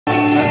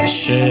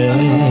shall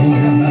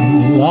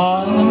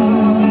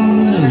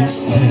I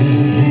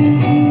stay?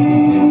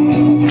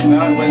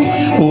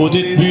 Would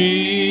it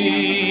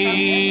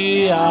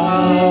be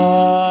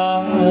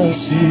a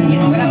sin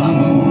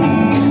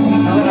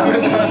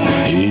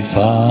if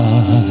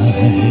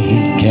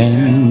I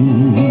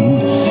can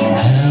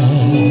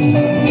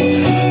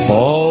help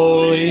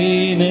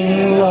falling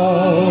in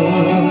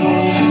love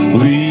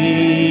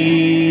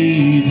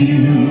with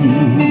you?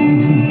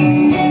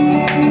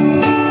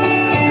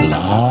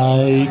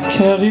 Like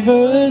a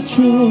river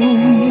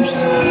flows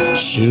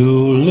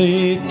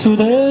surely to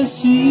the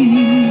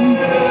sea,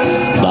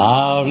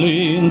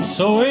 darling,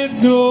 so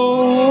it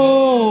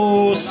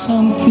goes.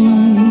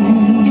 Something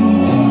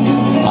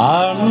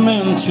are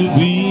meant to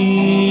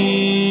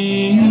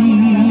be.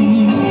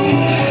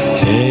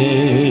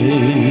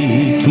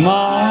 Take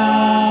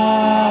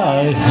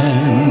my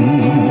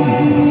hand,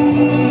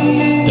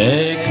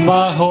 take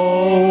my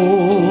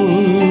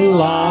whole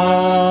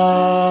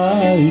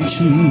life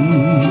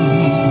too,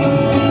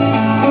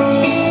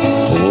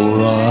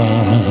 for I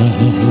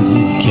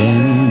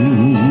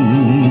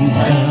can't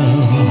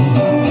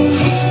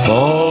help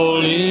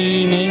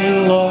falling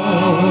in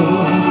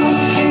love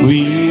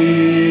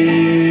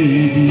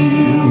with you.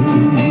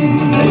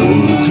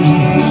 Oh,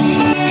 please.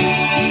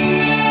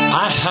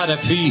 I had a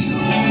few,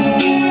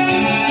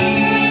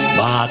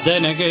 but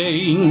then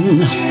again,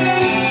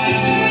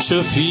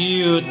 too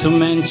few to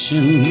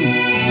mention.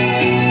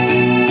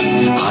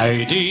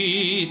 I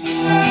did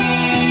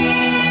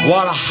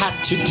what I had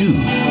to do,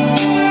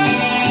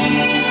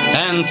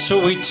 and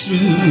so it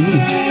true,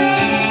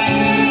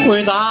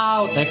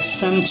 without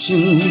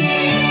exemption.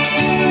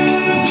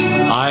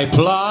 I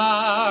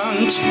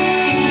planned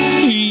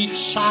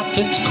each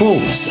charted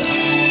course,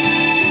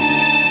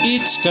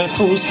 each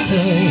careful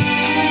step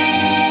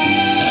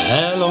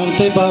along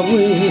the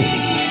byway.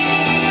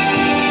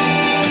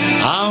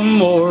 I'm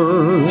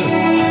more,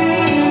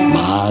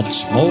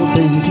 much more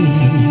than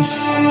this.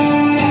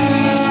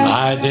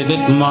 I did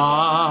it my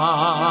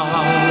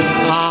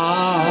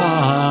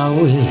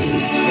way.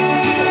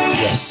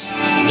 Yes,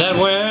 there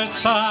were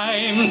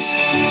times,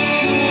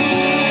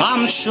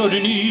 I'm sure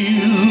you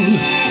knew,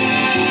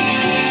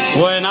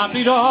 when I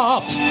bit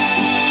off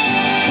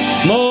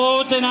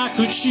more than I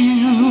could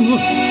chew.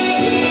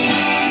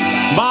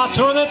 But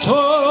through the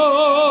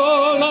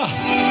toll,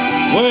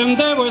 when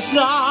there was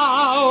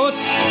doubt,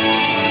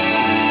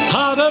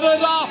 I did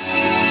it up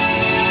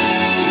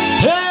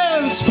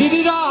and spit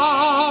it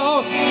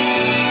out.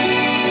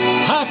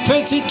 I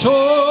felt it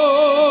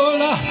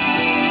all,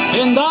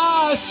 and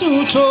I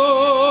stood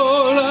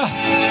tall,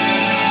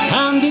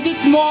 and did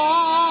it more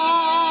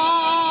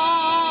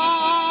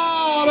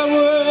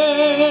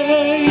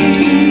away.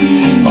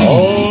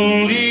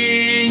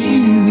 Only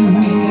you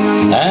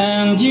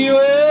and you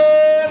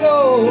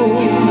alone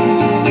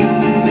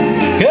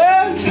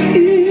can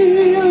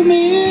feel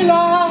me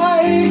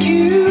like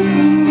you,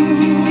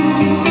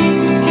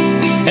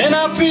 and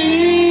I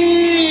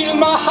feel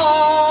my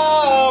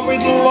heart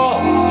with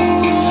love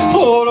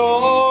for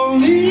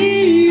only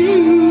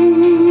you.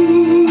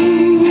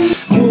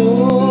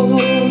 Oh,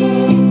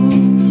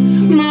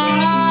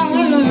 my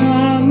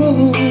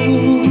love,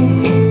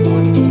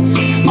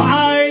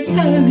 my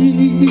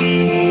darling,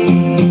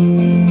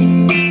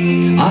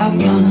 I've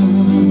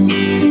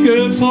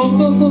hungered for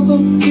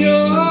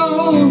your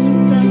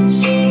touch.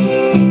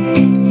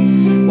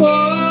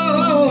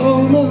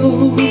 Oh,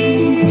 lonely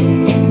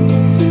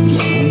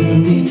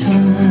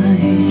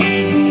time.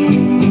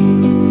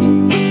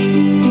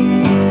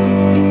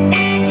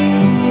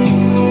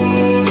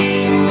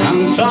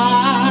 I'm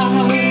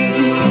tired,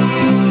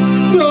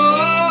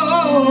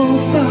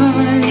 goes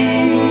by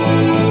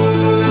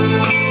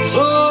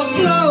so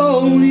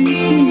slowly,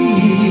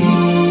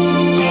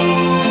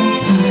 and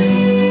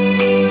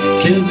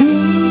time can do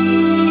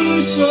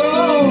so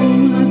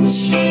much.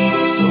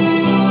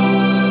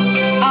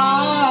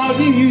 Are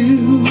you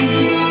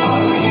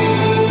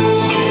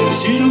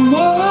still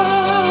more?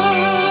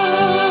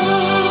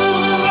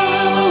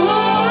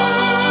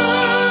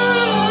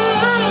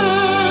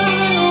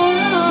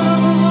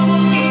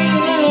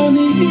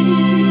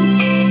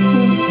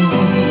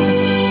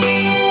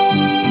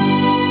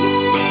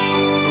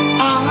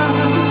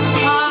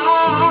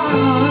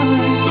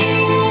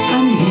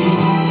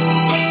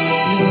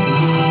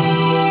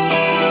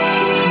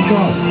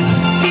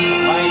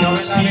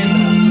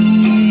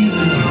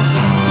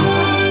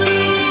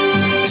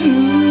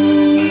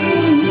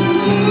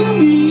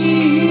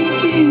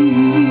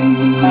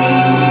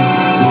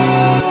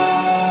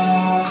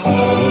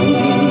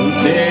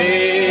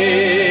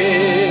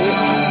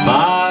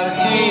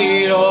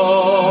 Partiro,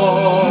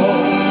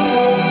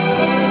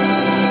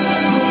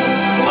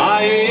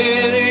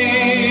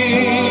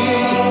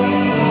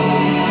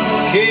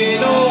 che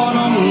non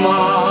ho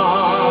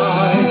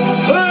mai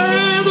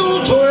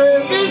veduto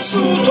e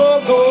vissuto.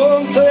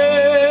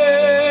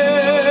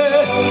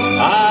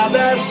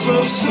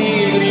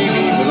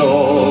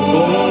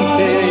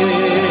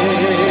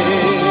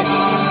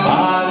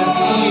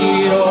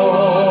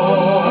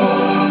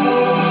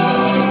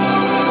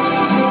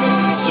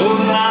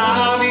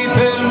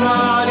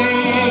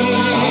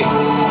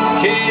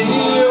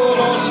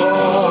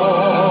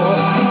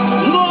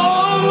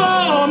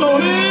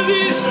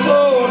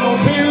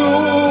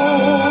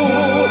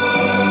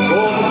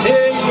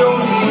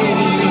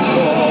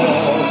 vivo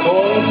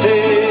con te,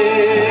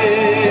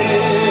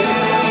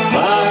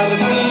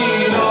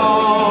 Partiro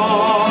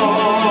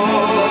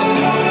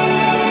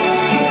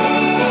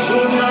su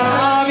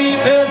navi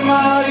per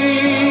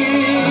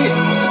mari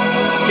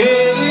che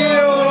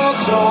io lo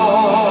so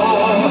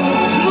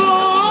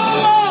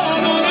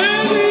non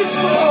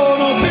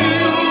esistono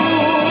più,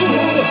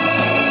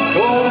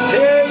 con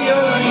te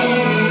io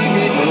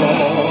vivo,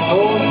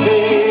 con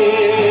te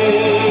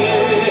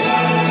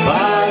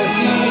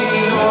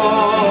Partiro.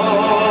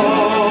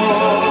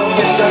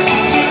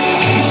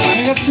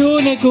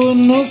 Ragazzone con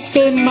uno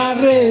stemma a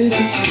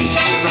rete,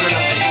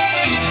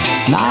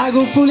 una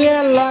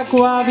cupuliella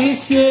qua vi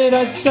si era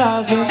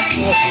alzato,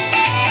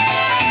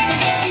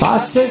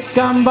 passa e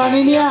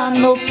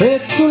scampanigliando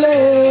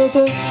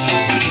pettulete,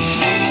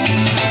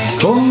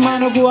 con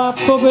mano qua a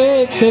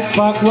popette e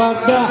fa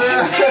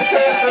guardare.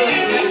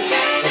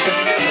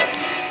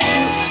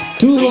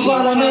 Tu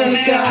fa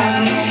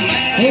l'americano,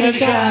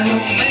 americano,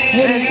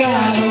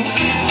 americano,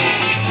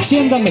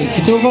 sienta me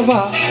che tu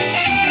fa.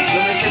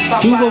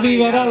 Tu vuoi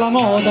vivere alla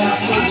moda,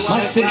 ma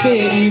se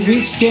bevi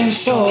whisky e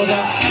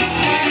soda,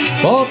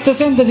 o ti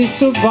senti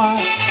disturbare.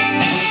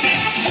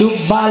 Tu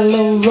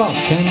ballo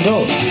rock and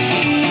roll,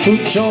 tu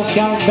giochi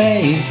al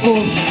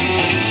baseball,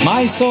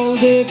 ma i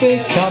soldi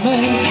pecca me.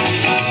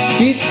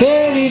 Chi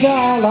te li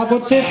dà la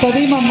borsetta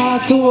di mamma,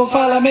 tu vuoi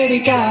fare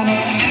l'americano,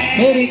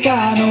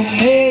 americano,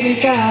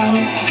 americano.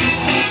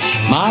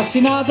 Ma si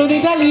nato in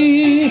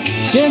Italia,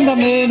 scenda a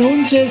me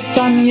non c'è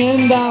sta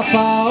niente a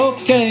fa,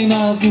 ok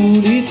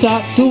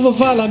napolità, tu vuoi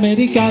fare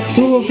l'America,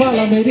 tu vuoi fare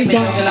l'America.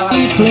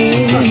 We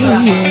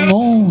play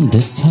on the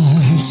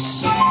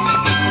stars,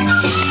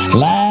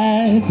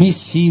 let me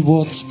see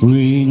what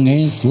spring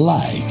is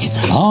like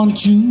on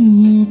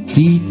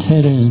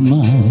Jupiter and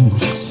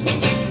Mars.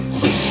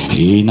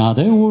 In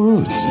other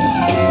words,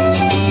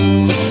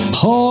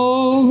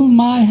 hold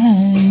my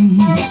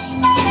hands.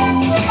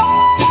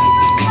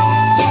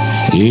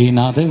 In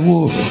other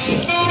words,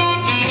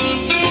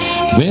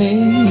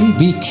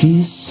 baby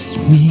kiss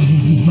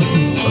me.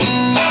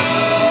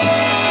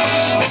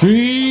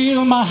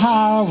 Fill my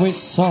heart with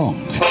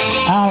song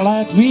and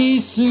let me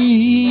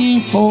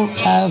sing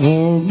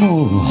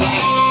forevermore.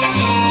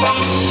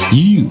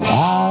 You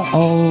are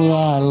all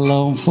I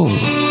long for,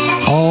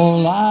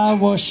 all I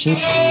worship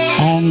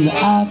and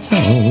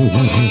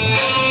adore.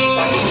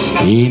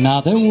 In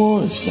other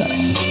words,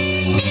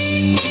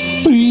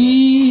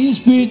 please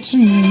be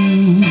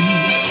true.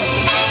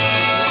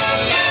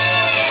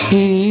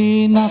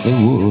 In other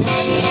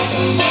words,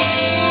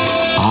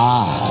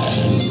 I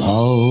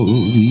love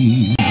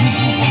you.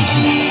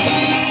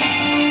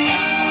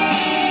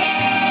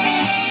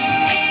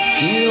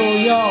 New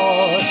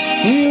York,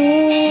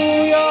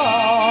 New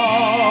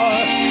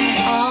York,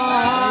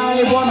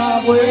 I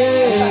wanna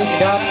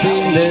wake up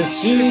in the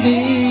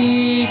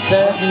city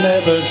that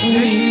never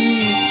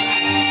sleeps.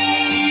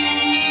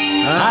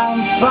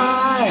 I'm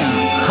fine,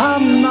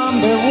 I'm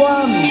number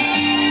one,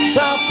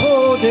 top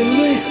of the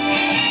list,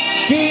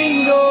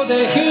 king of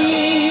the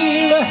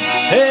hill,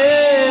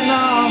 hey,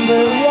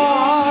 number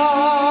one.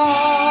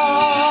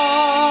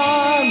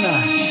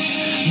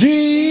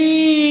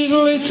 This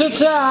little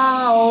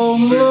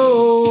town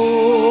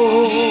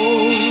blows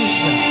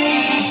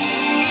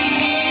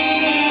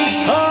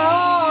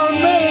are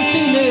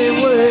melting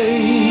away.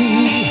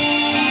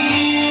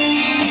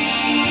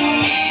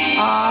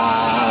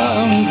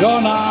 I'm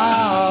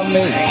gonna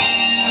make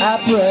a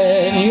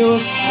brand new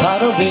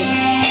start of it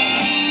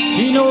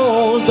in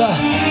old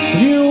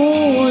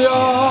New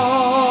York.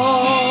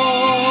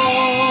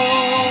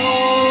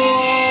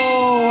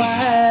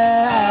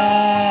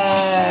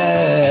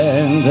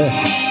 And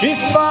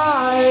if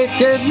I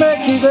can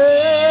make it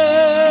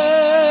there,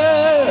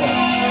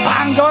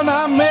 I'm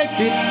gonna make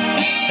it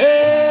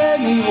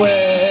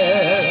anywhere.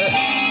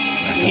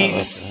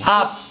 It's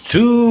up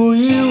to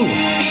you,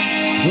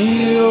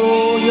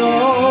 New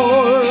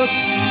York,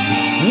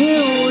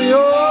 New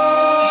York,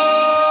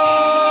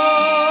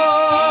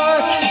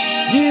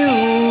 New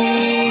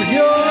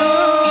York.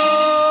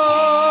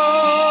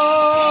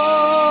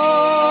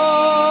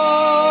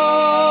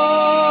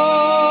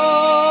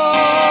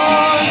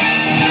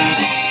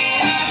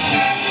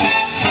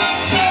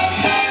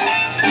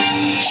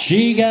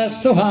 She got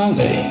so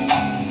hungry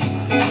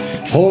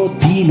for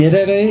dinner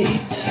at 8.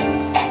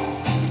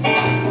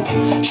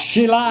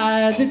 She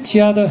lied to each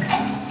other,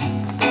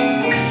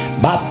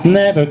 but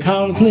never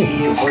comes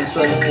late.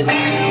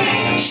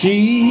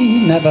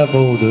 She never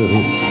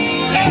bothers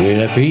with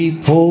the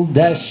people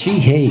that she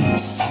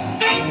hates.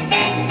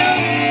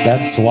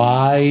 That's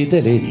why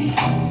the lady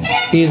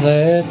is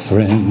a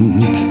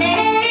tramp.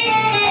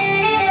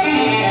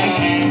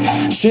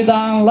 She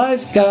don't like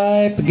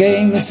Skype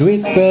games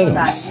with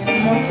parents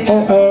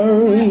or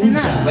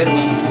earls.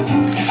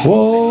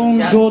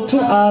 Won't go to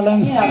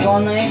Alan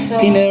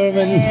in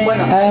Irvin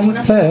and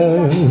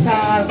Pearls.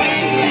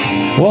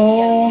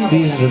 Won't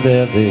miss the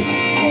birthday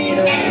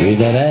with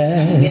the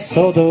rest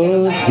of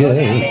those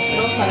girls.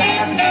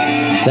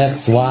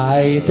 That's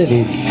why the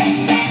lady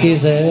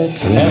is a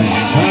dream,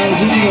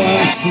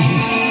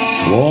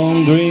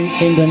 wandering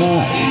in the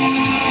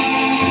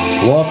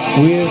night. What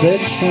weird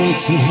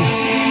chances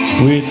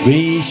we'd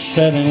be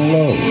shedding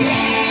low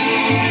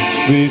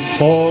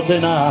before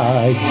the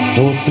night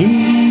goes through.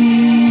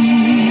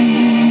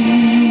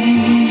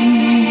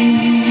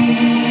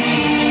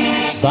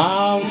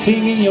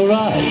 Something in your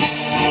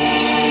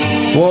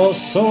eyes was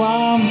so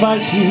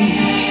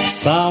inviting,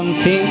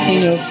 something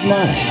in your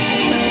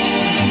smile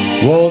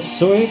was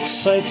so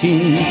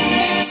exciting,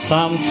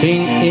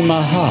 something in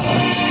my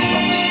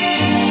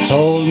heart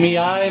told me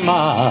I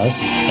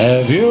must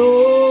have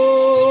you.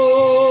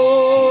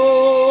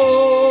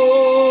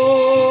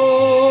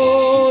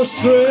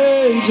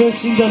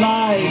 Strangers in the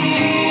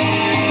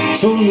night,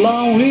 two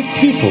lonely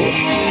people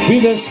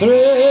with the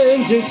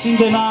strangers in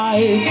the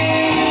night.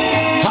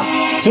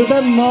 Up to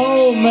the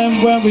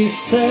moment when we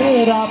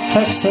set our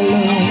packs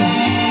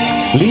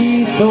alone,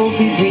 little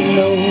did we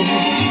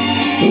know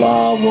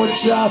love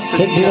was just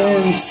a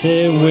glance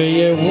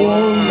away, a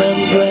warm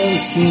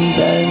embrace in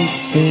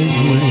dance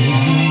away.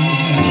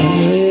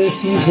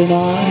 Listen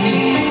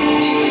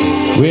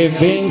tonight, we've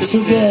been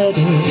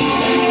together,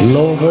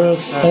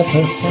 lovers at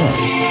first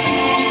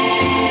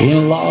sight,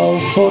 in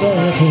love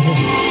forever,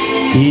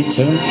 it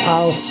turned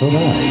out so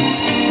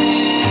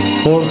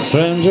right, for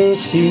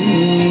strangers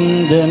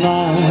in the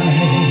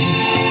night.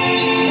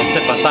 Questa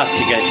è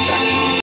fantastica.